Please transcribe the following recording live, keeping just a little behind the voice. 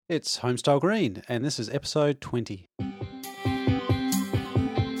It's Homestyle Green, and this is episode 20.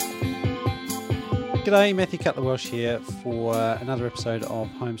 G'day, Matthew Cutler-Welsh here for another episode of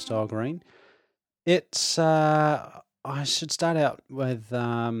Homestyle Green. I should start out with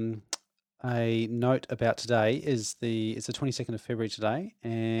a note about today. It's the 22nd of February today,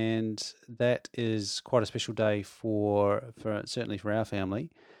 and that is quite a special day for certainly for our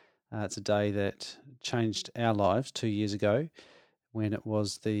family. It's a day that changed our lives 2 years ago, when it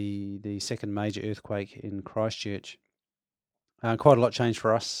was the second major earthquake in Christchurch. Quite a lot changed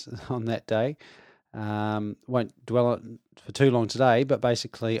for us on that day. Won't dwell on it for too long today, but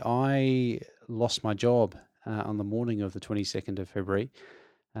basically I lost my job on the morning of the 22nd of February.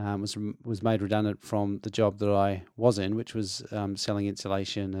 Was made redundant from the job that I was in, which was selling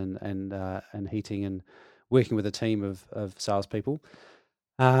insulation and heating and working with a team of salespeople.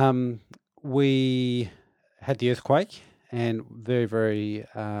 We had the earthquake, and very, very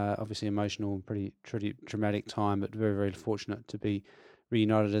obviously emotional and pretty dramatic time, but very, very fortunate to be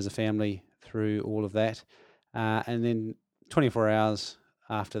reunited as a family through all of that. And then 24 hours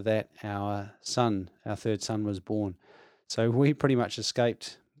after that, our third son was born. So we pretty much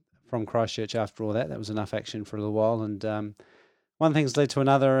escaped from Christchurch after all that. That was enough action for a little while. And one thing's led to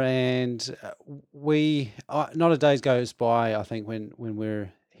another, and not a day goes by, I think, when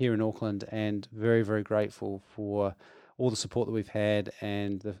we're here in Auckland, and very, very grateful for all the support that we've had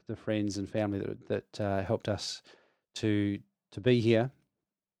and the friends and family that helped us to be here.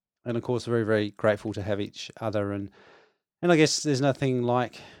 And of course, very, very grateful to have each other. And I guess there's nothing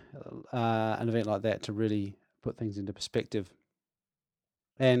like an event like that to really put things into perspective.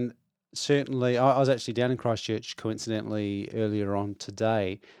 And certainly, I was actually down in Christchurch coincidentally earlier on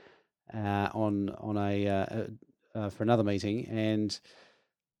today for another meeting, and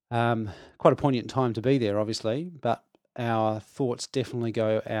quite a poignant time to be there, obviously. But our thoughts definitely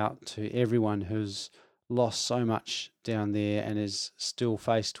go out to everyone who's lost so much down there and is still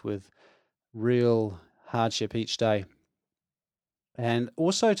faced with real hardship each day. And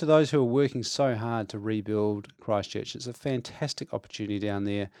also to those who are working so hard to rebuild Christchurch. It's a fantastic opportunity down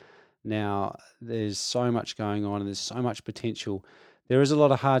there. Now, there's so much going on and there's so much potential. There is a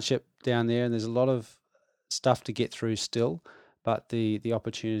lot of hardship down there, and there's a lot of stuff to get through still, but the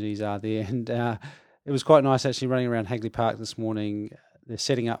opportunities are there. And it was quite nice actually running around Hagley Park this morning. They're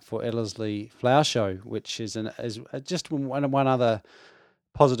setting up for Ellerslie Flower Show, which is just one other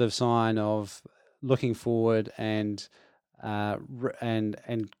positive sign of looking forward and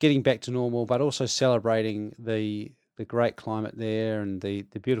getting back to normal, but also celebrating the great climate there and the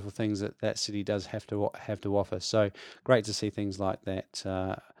beautiful things that city does have to offer. So great to see things like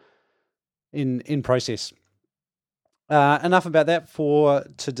that in process. Enough about that for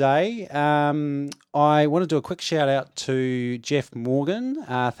today. I want to do a quick shout out to Jeff Morgan.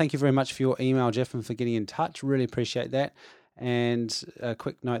 Thank you very much for your email, Jeff, and for getting in touch. Really appreciate that. And a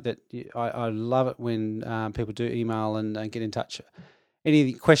quick note that I love it when people do email and get in touch.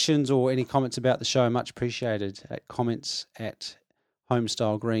 Any questions or any comments about the show, much appreciated at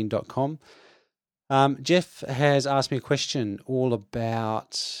comments@homestylegreen.com. Jeff has asked me a question all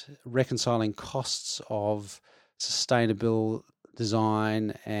about reconciling costs of sustainable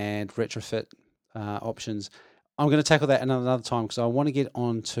design and retrofit options. I'm going to tackle that another time because I want to get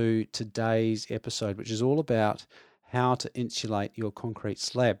on to today's episode, which is all about how to insulate your concrete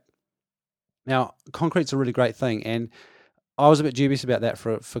slab. Now, concrete's a really great thing, and I was a bit dubious about that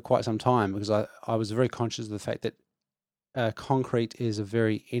for quite some time because I was very conscious of the fact that concrete is a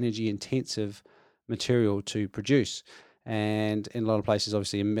very energy-intensive material to produce, and in a lot of places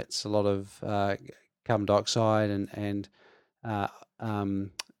obviously emits a lot of carbon dioxide and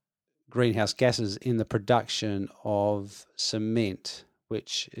greenhouse gases in the production of cement,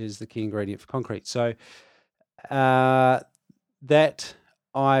 which is the key ingredient for concrete. So that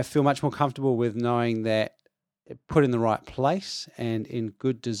I feel much more comfortable with knowing that put in the right place and in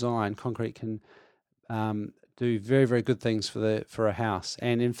good design, concrete can do very, very good things for a house.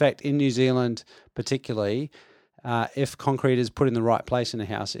 And in fact, in New Zealand particularly, if concrete is put in the right place in a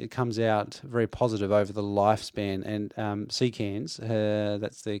house, it comes out very positive over the lifespan. And CCANS,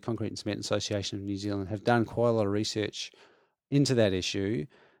 that's the Concrete and Cement Association of New Zealand, have done quite a lot of research into that issue,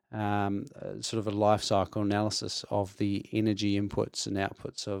 sort of a life cycle analysis of the energy inputs and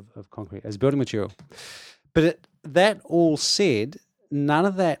outputs of concrete as building material. But that all said, none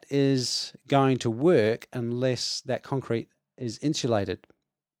of that is going to work unless that concrete is insulated.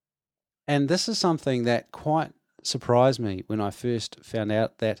 And this is something that quite surprised me when I first found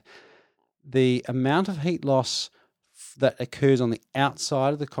out that the amount of heat loss that occurs on the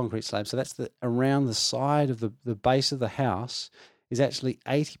outside of the concrete slab, so that's around the side of the base of the house, is actually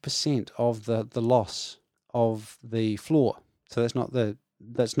 80% of the loss of the floor. So that's not the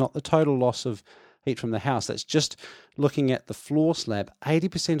total loss of heat from the house. That's just looking at the floor slab.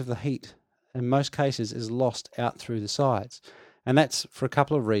 80% of the heat in most cases is lost out through the sides. And that's for a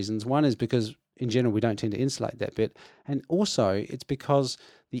couple of reasons. One is because in general we don't tend to insulate that bit. And also it's because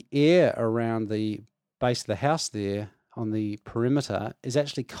the air around the base of the house there on the perimeter is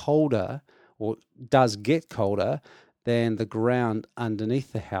actually colder, or does get colder, than the ground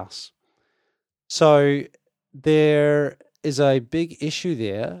underneath the house. So there is a big issue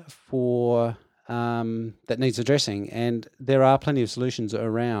there for that needs addressing, and there are plenty of solutions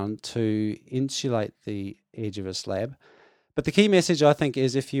around to insulate the edge of a slab. But the key message, I think,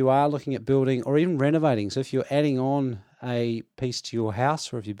 is if you are looking at building or even renovating, so if you're adding on a piece to your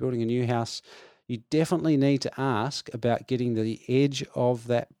house or if you're building a new house, you definitely need to ask about getting the edge of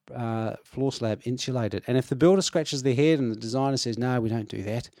that floor slab insulated. And if the builder scratches their head and the designer says, no, we don't do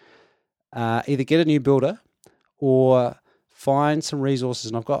that, either get a new builder or find some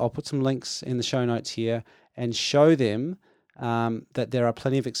resources. And I'll put some links in the show notes here and show them that there are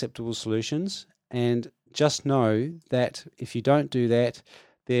plenty of acceptable solutions. And just know that if you don't do that,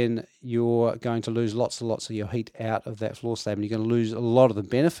 then you're going to lose lots and lots of your heat out of that floor slab, and you're going to lose a lot of the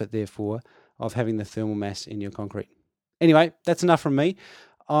benefit, therefore, of having the thermal mass in your concrete. Anyway, that's enough from me.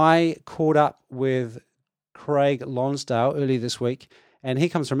 I caught up with Craig Lonsdale earlier this week, and he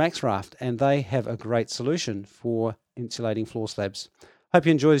comes from Maxraft, and they have a great solution for insulating floor slabs. Hope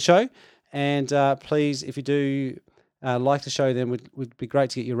you enjoy the show, and please, if you do like the show, then would be great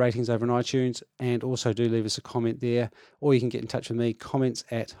to get your ratings over on iTunes, and also do leave us a comment there, or you can get in touch with me,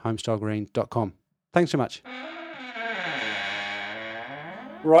 comments@homestylegreen.com. Thanks so much.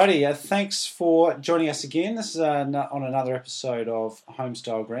 Righty, thanks for joining us again. This is on another episode of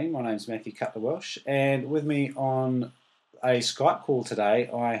Homestyle Green. My name's Matthew Cutler-Welsh, and with me on a Skype call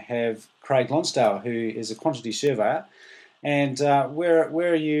today, I have Craig Lonsdale, who is a quantity surveyor. And where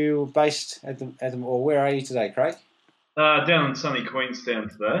are you based or where are you today, Craig? Down in sunny Queenstown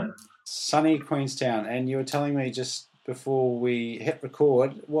today. Sunny Queenstown, and you were telling me just before we hit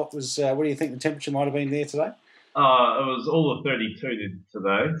record, what do you think the temperature might have been there today? It was all of 32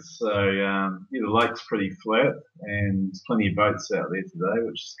 today, so the lake's pretty flat, and there's plenty of boats out there today,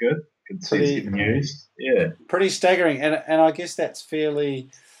 which is good. Good to see it's getting used. Yeah, pretty staggering, and I guess that's fairly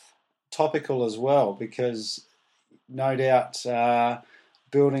topical as well, because no doubt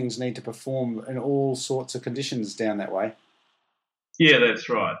buildings need to perform in all sorts of conditions down that way. Yeah, that's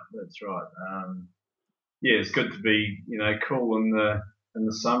right. It's good to be cool in the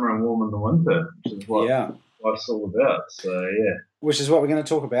summer and warm in the winter, which is what life's all about. So yeah, which is what we're going to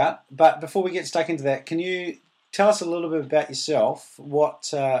talk about. But before we get stuck into that, can you tell us a little bit about yourself?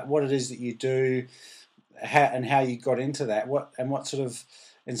 What it is that you do, and how you got into that? What sort of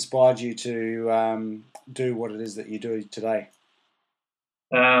inspired you to do what it is that you do today?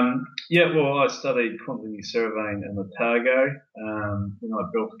 Well, I studied quantity surveying in Otago. I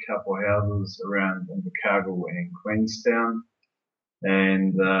built a couple of houses around Invercargill and Queenstown,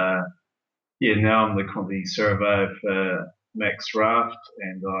 and now I'm the quantity surveyor for Maxraft,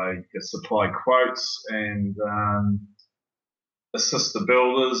 and I just supply quotes and assist the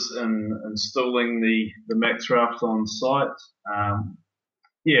builders in installing the Maxraft on site.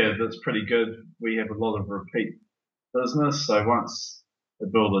 That's pretty good. We have a lot of repeat business, so once the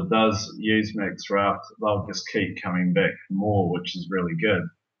builder does use Maxraft, they'll just keep coming back for more, which is really good.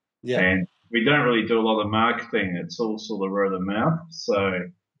 Yeah. And we don't really do a lot of marketing. It's all sort of word of mouth. So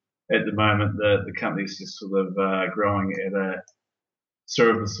at the moment, the company's just sort of growing at a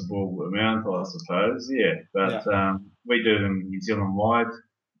serviceable amount, I suppose. Yeah. But we do them New Zealand-wide,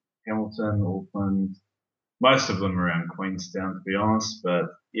 Hamilton, Auckland, most of them around Queenstown, to be honest.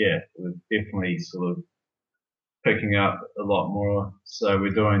 But yeah, we're definitely sort of picking up a lot more. So we're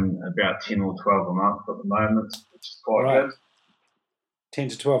doing about 10 or 12 a month at the moment, which is quite good. 10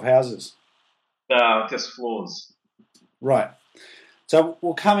 to 12 houses? Just floors. Right. So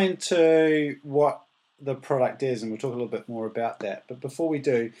we'll come into what the product is, and we'll talk a little bit more about that. But before we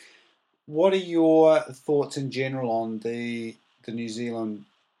do, what are your thoughts in general on the New Zealand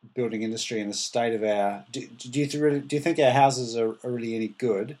building industry and the state of our... Do you think our houses are really any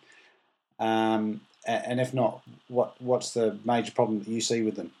good? And if not, what's the major problem that you see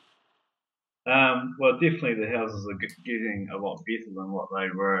with them? Well, definitely the houses are getting a lot better than what they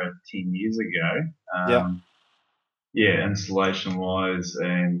were 10 years ago. Insulation-wise,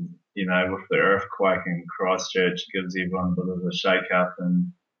 and with the earthquake in Christchurch, gives everyone a bit of a shake-up,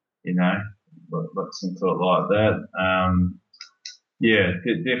 and looks into it like that.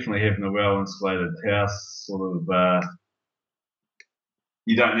 Definitely having a well-insulated house sort of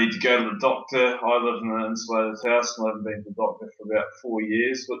you don't need to go to the doctor. I live in an insulated house and I haven't been to the doctor for about 4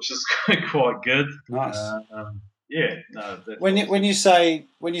 years, which is quite good. Nice. Yeah, no, that's When you, awesome.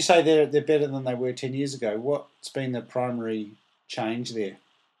 when you say they're better than they were 10 years ago, what's been the primary change there?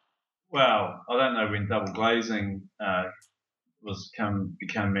 Well, I don't know when double glazing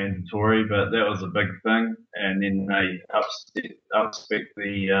become mandatory, but that was a big thing. And then they upspec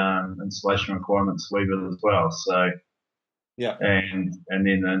the insulation requirements a wee bit as well. So Yeah. and then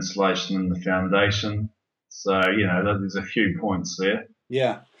the insulation and the foundation. So there's a few points there.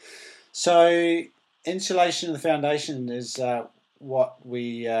 Yeah. So insulation of the foundation is what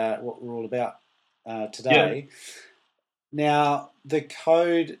we're all about Yeah, today. Now the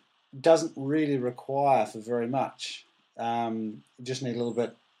code doesn't really require for very much. You just need a little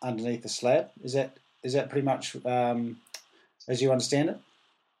bit underneath the slab. Is that pretty much as you understand it?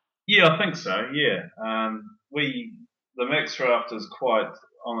 yeah, I think so. Yeah, we the Max Raft is quite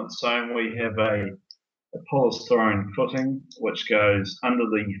on its own. We have a polystyrene footing which goes under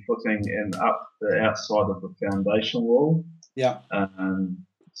the footing and up the outside of the foundation wall. Yeah.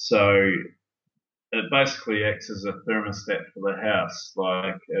 So it basically acts as a thermostat for the house.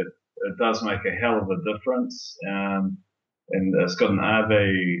 Like it does make a hell of a difference, and it's got an R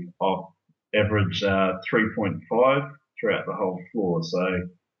value of average 3.5 throughout the whole floor. So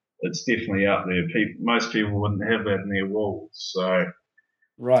it's definitely up there. Most people wouldn't have that in their walls, so it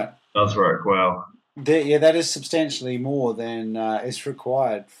Right. does work well. Yeah, that is substantially more than is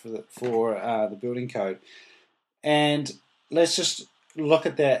required for the building code. And let's just look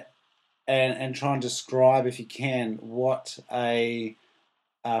at that and try and describe, if you can, what a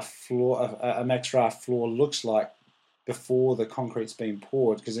max raft floor looks like before the concrete's been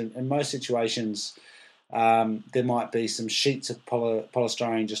poured. Because in most situations, there might be some sheets of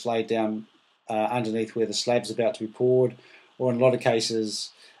polystyrene just laid down underneath where the slab's about to be poured, or in a lot of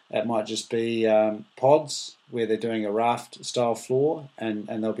cases, it might just be pods where they're doing a raft style floor, and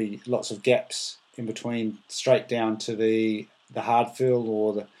there'll be lots of gaps in between, straight down to the hard fill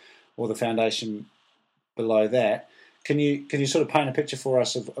or the foundation below that. Can you sort of paint a picture for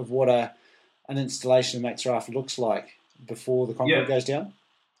us of what an installation of Max Raft looks like before the concrete Yeah, goes down?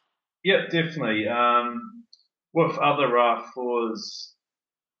 yeah, definitely. With other raft floors,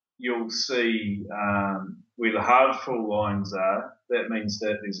 you'll see where the hard fill lines are. That means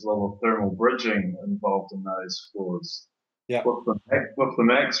that there's a lot of thermal bridging involved in those floors. Yeah. With the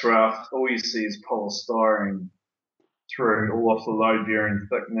Max Raft, all you see is polystyrene through all of the load bearing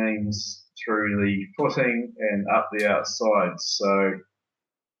thickenings, through the footing and up the outside. So,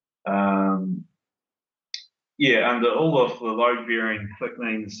 um, yeah, under all of the load bearing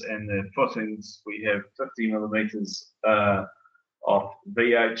thickenings and the footings, we have 50 millimeters of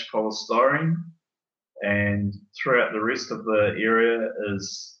VH polystyrene, and throughout the rest of the area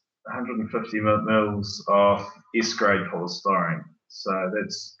is 150 mils of S grade polystyrene. So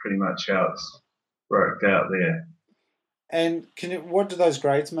that's pretty much how it's worked out there. And what do those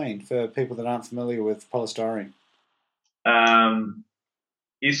grades mean for people that aren't familiar with polystyrene? Um,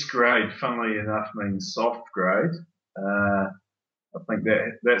 S grade, funnily enough, means soft grade. I think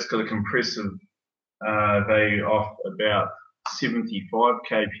that's got a compressive value of about 75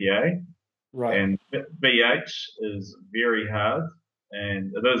 kPa, Right. and BH is very hard,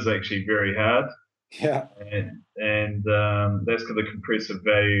 and it is actually very hard, Yeah. and that's got a compressive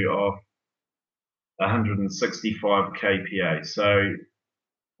value of 165 kPa. So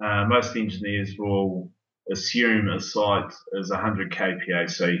most engineers will assume a site is 100 kPa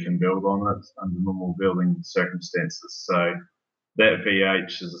so you can build on it under normal building circumstances. So that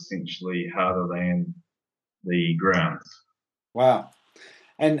VH is essentially harder than the ground. Wow.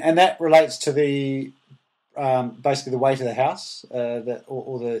 And that relates to the basically the weight of the house, or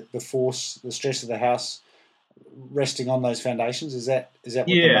the force, the stress of the house resting on those foundations. Is that what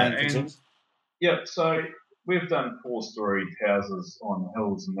the Yeah, main concern and is? yeah, so we've done 4-story houses on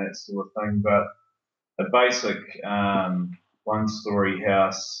hills and that sort of thing, but a basic 1-story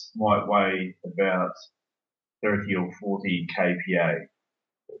house might weigh about 30 or 40 kPa,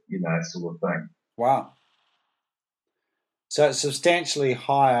 sort of thing. Wow. So it's substantially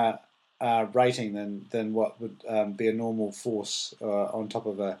higher rating than what would be a normal force on top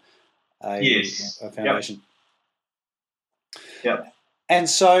of Yes. a Yep. foundation. Yep. And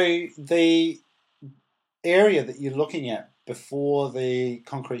so the area that you're looking at before the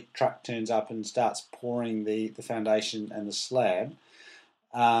concrete truck turns up and starts pouring the foundation and the slab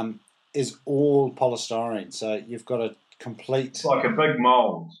um, is all polystyrene. So you've got a It's complete like a big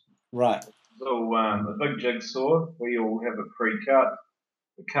mold. right. So a big jigsaw. We all have it pre-cut.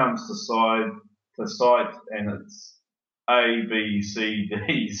 It comes to site, and it's A, B, C,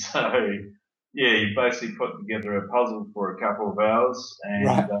 D. So yeah, you basically put together a puzzle for a couple of hours, and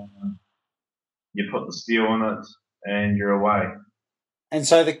Right. you put the steel in it, and you're away. And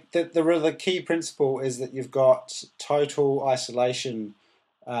so the key principle is that you've got total isolation,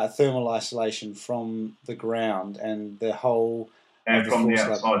 thermal isolation from the ground and the whole of And the from floor the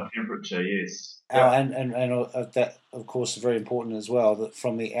slab. outside temperature, yes. Yep. And that, of course, is very important as well, that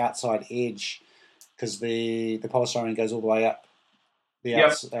from the outside edge, because the polystyrene goes all the way up the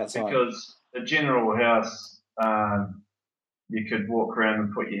Yep. outside. Because a general house, you could walk around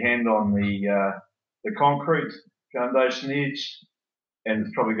and put your hand on the concrete foundation edge, and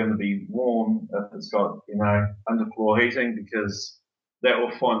it's probably going to be warm if it's got underfloor heating, because that will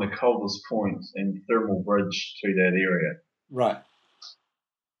find the coldest point and thermal bridge to that area. Right.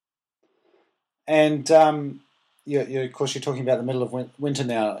 And of course, you're talking about the middle of winter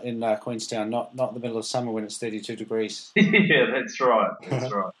now in Queenstown, not the middle of summer when it's 32 degrees. Yeah, that's right.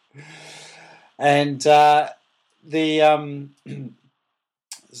 That's right. And the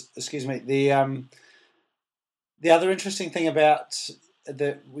excuse me, the other interesting thing about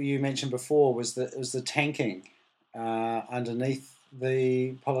that you mentioned before was the tanking underneath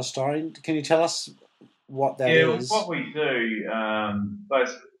the polystyrene. Can you tell us what that Yeah, is? what we do,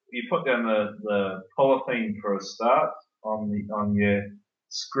 basically, you put down the polythene for a start on your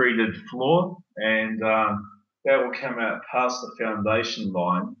screeded floor, and that will come out past the foundation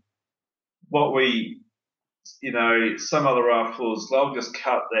line. What we, some other raft floors, they'll just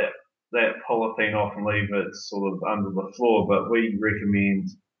cut that polythene off and leave it sort of under the floor, but we recommend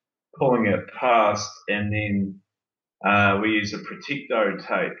pulling it past, and then we use a protecto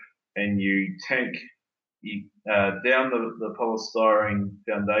tape, and you tank down the polystyrene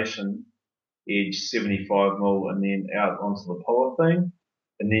foundation edge 75 mil, and then out onto the polythene,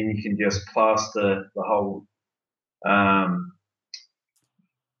 and then you can just plaster the whole um,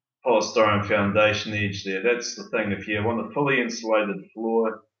 polystyrene foundation edge there. That's the thing. If you want a fully insulated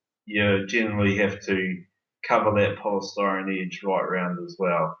floor, you generally have to cover that polystyrene edge right around as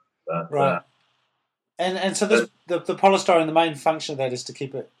well. But Right. And so this the polystyrene, the main function of that is to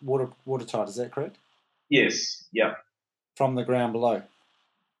keep it watertight. Is that correct? yes, yeah, From the ground below.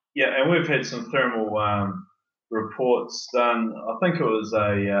 yeah, and we've had some thermal reports done. I think it was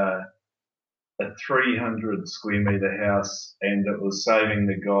a 300 square meter house, and it was saving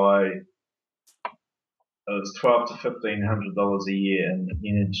the guy. It was $1,200 to $1,500 a year in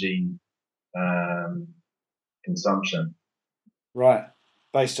energy um, consumption. Right.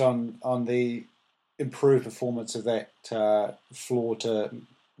 Based on the improved performance of that floor to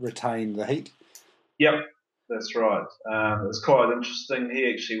retain the heat. Yep, that's right. It's quite interesting.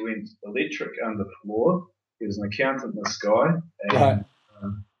 He actually went electric underfloor. He was an accountant, this guy, Right.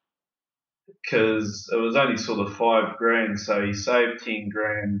 and because it was only sort of $5,000, so he saved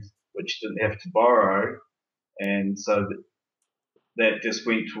 $10,000, which he didn't have to borrow, and so that just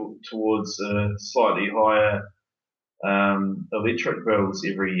went towards slightly higher electric bills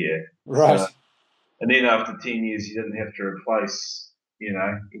every year. So, Right. and then after 10 years, you didn't have to replace,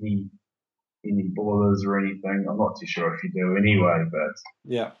 any boilers or anything. I'm not too sure if you do anyway, but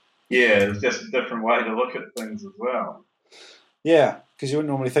Yeah. yeah, it's just a different way to look at things as well. Yeah, because you wouldn't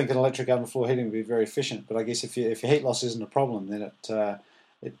normally think an electric underfloor heating would be very efficient, but I guess if your heat loss isn't a problem, then it Yeah,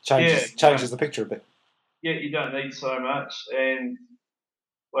 changes the picture a bit. yeah, you don't need so much, and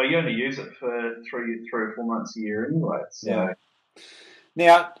well, you only use it for three or 4 months a year anyway. Yeah. So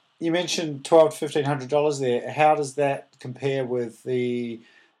Now you mentioned $1,200 to $1,500 there. How does that compare with the?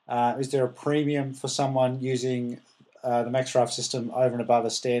 Is there a premium for someone using the MaxRaft system over and above a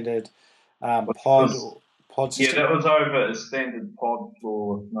standard was pod yeah, system? that was over a standard pod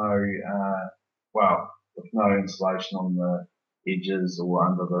floor with no insulation on the edges or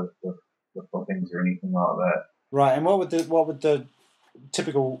under the footings or anything like that. Right. And what would the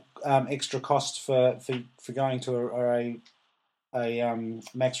typical extra cost for going to a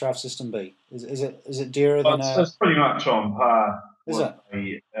MaxRaft system be? Is it dearer Well, than it's pretty much on par is with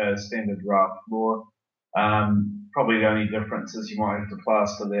it? a standard raft floor. Probably the only difference is you might have to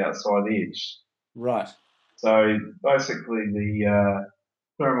plaster the outside edge. Right. So basically, the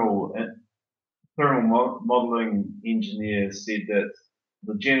modelling engineer said that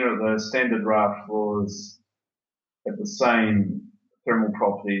the standard raft floors have the same thermal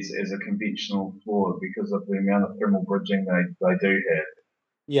properties as a conventional floor because of the amount of thermal bridging they do have.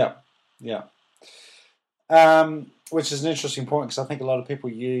 Yeah. Yeah. Which is an interesting point because I think a lot of people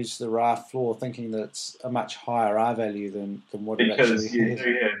use the raft floor thinking that it's a much higher R value than what it actually Because you is.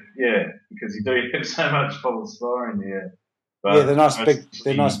 do have, yeah, because you do have so much polystyrene there. Yeah, But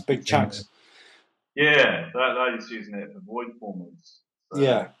they're nice big chunks. Yeah, they're just using that for void formers. So,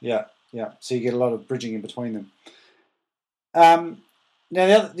 Yeah, yeah, yeah. So you get a lot of bridging in between them. Um,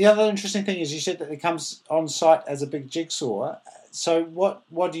 Now the other interesting thing is you said that it comes on site as a big jigsaw. So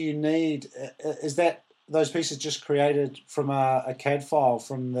what do you need? Is that those pieces just created from a CAD file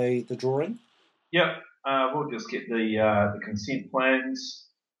from the drawing? yep, we'll just get the consent plans.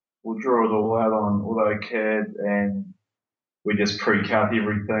 We'll draw it all out on AutoCAD, and we just pre-cut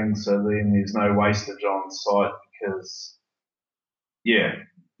everything, so then there's no wastage on site because, yeah,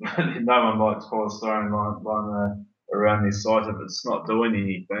 no one likes polystyrene lying around their site if it's not doing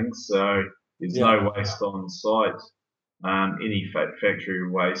anything. So there's Yeah. no waste on site. Any factory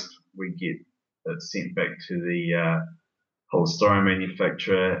waste we get it's sent back to the polystyrene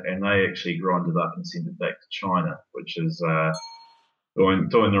manufacturer, and they actually grind it up and send it back to China, which is doing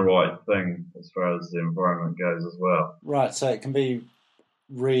the right thing as far as the environment goes as well. Right. So it can be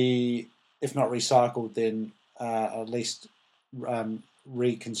if not recycled, then at least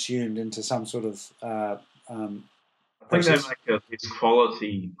reconsumed into some sort of I think they process. make a less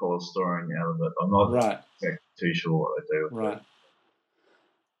quality polystyrene out of it. I'm not Right. exactly too sure what they do with it. Right.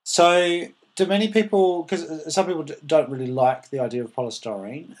 So, do many people? Because some people don't really like the idea of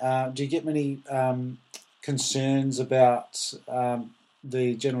polystyrene. Do you get many concerns about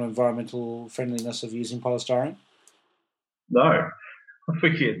the general environmental friendliness of using polystyrene? No, I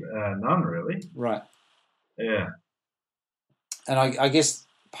forget none really. Right, Yeah, and I guess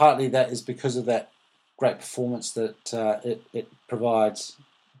partly that is because of that great performance that it provides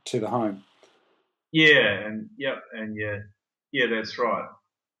to the home. yeah, and yep, and yeah, yeah, that's right.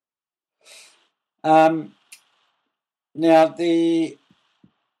 Um, Now, I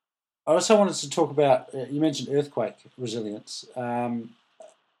also wanted to talk about. You mentioned earthquake resilience. And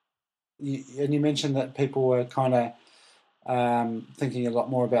you mentioned that people were kind of thinking a lot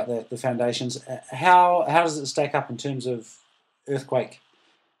more about the foundations. How does it stack up in terms of earthquake?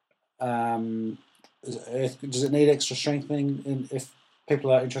 Um, does it need extra strengthening if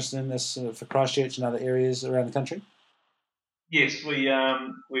people are interested in this for Christchurch and other areas around the country? Yes,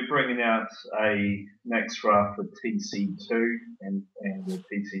 we're bringing out a max raft for TC2 and the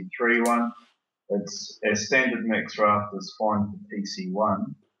TC3 one. It's a standard max raft is fine for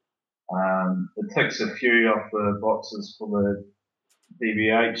TC1. It ticks a few off the boxes for the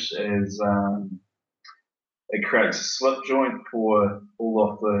DBH as it creates a slip joint for all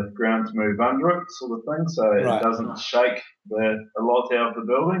of the ground to move under it, sort of thing, so it Right. doesn't shake a lot out of the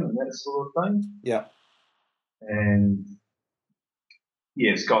building and that sort of thing. Yeah. And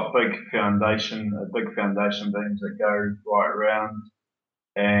yeah, it's got big foundation beams that go right around,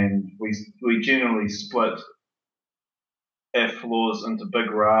 and we generally split our floors into big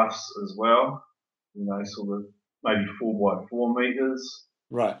rafts as well. You know, sort of maybe 4 by 4 meters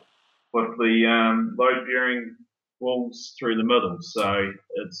Right. with the load bearing walls through the middle. So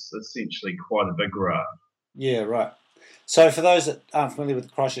it's essentially quite a big raft. Yeah. Right. So for those that aren't familiar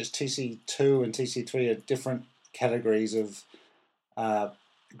with Christchurch, TC2 and TC3 are different categories of uh,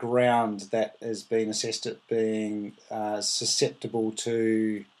 ground that has been assessed at being susceptible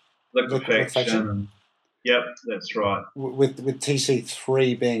to liquefaction, Liquefaction. Yep, that's right. with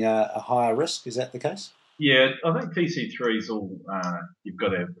TC3 being a higher risk. Is that the case? Yeah, I think TC3 is all, you've got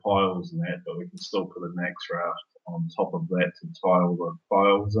to have piles and that, but we can still put a max raft on top of that to tie all the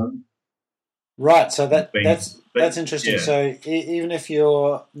piles in. Right. So But that's interesting. yeah, So even if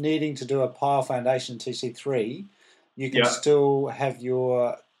you're needing to do a pile foundation TC3, you can yeah, still have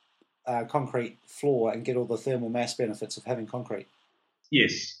your concrete floor and get all the thermal mass benefits of having concrete.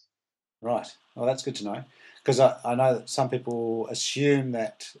 yes. Right. Well, that's good to know because I know that some people assume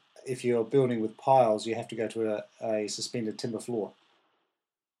that if you're building with piles, you have to go to a suspended timber floor.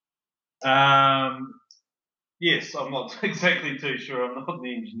 Um, yes, I'm not exactly too sure. I'm not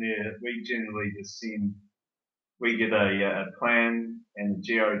the engineer. We generally just we get a plan and a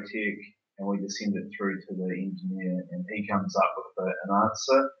geotech, and we just send it through to the engineer, and he comes up with an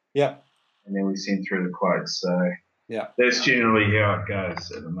answer, Yep. and then we send through the quotes. So Yeah. that's generally how it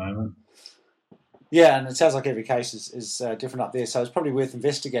goes at the moment. Yeah, and it sounds like every case is different up there, so it's probably worth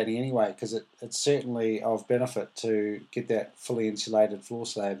investigating anyway because it's certainly of benefit to get that fully insulated floor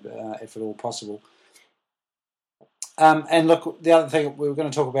slab if at all possible. And look, the other thing we were going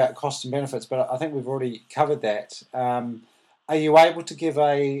to talk about costs and benefits, but I think we've already covered that. Are you able to give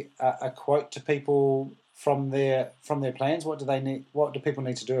a quote to people from their plans? What do they need? What do people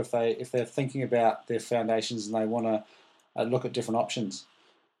need to do if they're thinking about their foundations and they want to look at different options?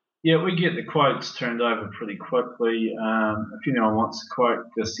 Yeah, we get the quotes turned over pretty quickly. If anyone wants a quote,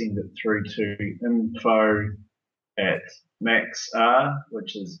 just send it through to info at maxr,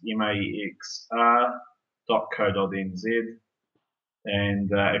 which is maxr.co.nz.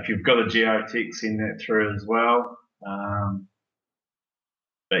 And if you've got a geotech, send that through as well.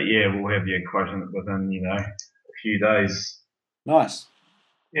 But yeah, we'll have your quote within, a few days. Nice.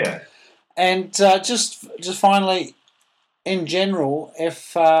 Yeah. And just finally, in general,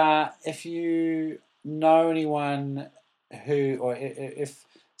 if you know anyone or if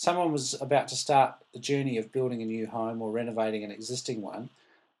someone was about to start the journey of building a new home or renovating an existing one,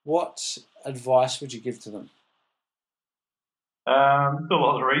 what advice would you give to them? Do a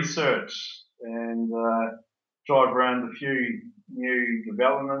lot of research and drive around a few new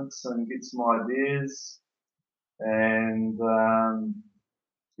developments and get some ideas. And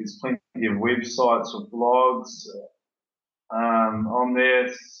there's plenty of websites or blogs on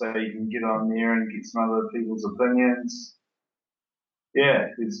there, so you can get on there and get some other people's opinions. Yeah,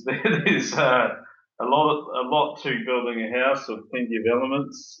 there's a lot to building a house with plenty of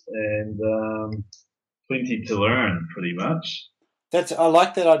elements and plenty to learn, pretty much. I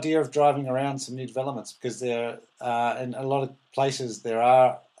like that idea of driving around some new developments, because there in a lot of places there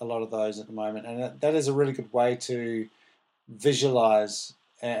are a lot of those at the moment, and that is a really good way to visualize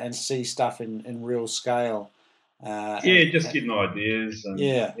and see stuff in real scale. Just getting ideas. And,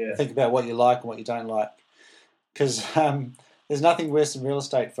 think about what you like and what you don't like, because there's nothing worse than real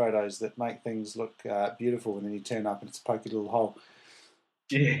estate photos that make things look beautiful, and then you turn up and it's a pokey little hole.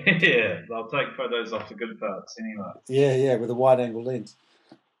 Yeah, they'll take photos off the good parts anyway. Yeah, with a wide-angle lens.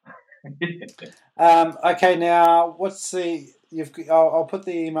 Okay, now I'll put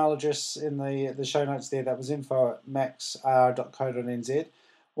the email address in the show notes there. That was info@maxr.co.nz.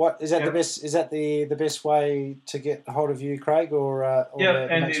 What is that the best? Is that the best way to get a hold of you, Craig, or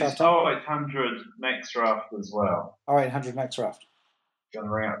and there's 0800 Maxraft as well. 0800 Maxraft. Going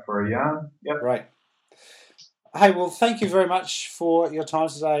to ring up for a yarn. Yep. Right. Hey, well, thank you very much for your time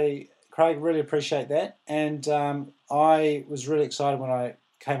today, Craig. Really appreciate that. And I was really excited when I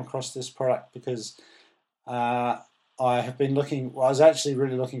came across this product, because I have been looking. Well, I was actually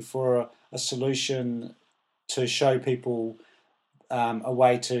really looking for a solution to show people a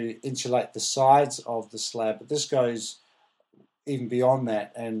way to insulate the sides of the slab. But this goes even beyond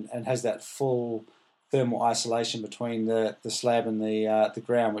that and has that full thermal isolation between the slab and the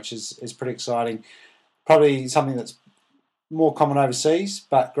ground, which is pretty exciting. Probably something that's more common overseas,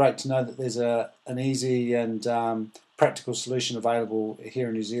 but great to know that there's an easy and practical solution available here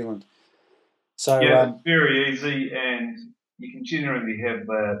in New Zealand. So it's very easy, and you can generally have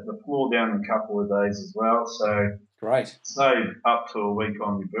the floor down in a couple of days as well. So great. Save up to a week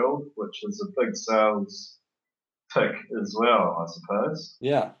on your build, which is a big sales tick as well, I suppose.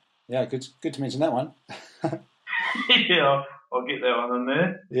 Yeah, good to mention that one. Yeah, I'll get that one in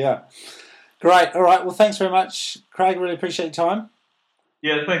there. Yeah. Great. All right. Well, thanks very much, Craig. Really appreciate your time.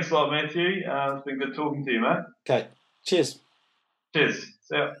 Yeah, thanks a lot, Matthew. It's been good talking to you, mate. Okay. Cheers. Cheers.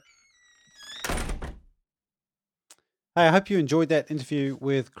 See ya. Hey, I hope you enjoyed that interview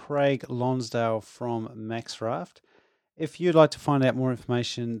with Craig Lonsdale from Maxraft. If you'd like to find out more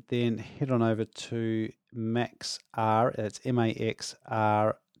information, then head on over to maxr, that's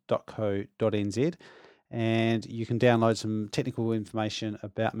maxr.co.nz, and you can download some technical information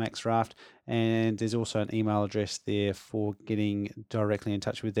about Maxraft, and there's also an email address there for getting directly in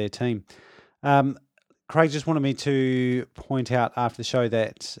touch with their team. Craig just wanted me to point out after the show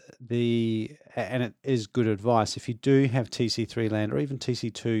that and it is good advice, if you do have TC3 land or even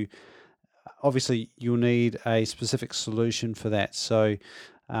TC2, obviously you'll need a specific solution for that. So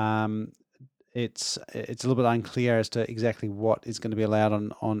it's a little bit unclear as to exactly what is going to be allowed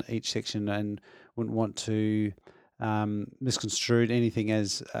on each section, and wouldn't want to misconstrue anything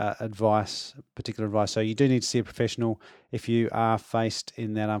as particular advice. So you do need to see a professional if you are faced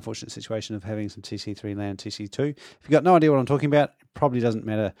in that unfortunate situation of having some TC3 land, TC2. If you've got no idea what I'm talking about, it probably doesn't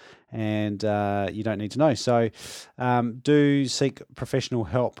matter, and you don't need to know. So do seek professional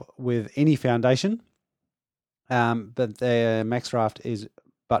help with any foundation, but the Maxraft is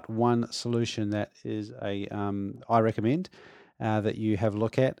but one solution that is I recommend that you have a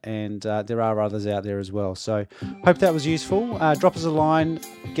look at, and there are others out there as well. So hope that was useful. Drop us a line,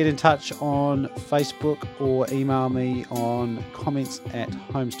 get in touch on Facebook, or email me on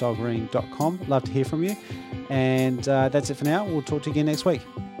comments@homestylegreen.com. Love to hear from you. And that's it for now. We'll talk to you again next week.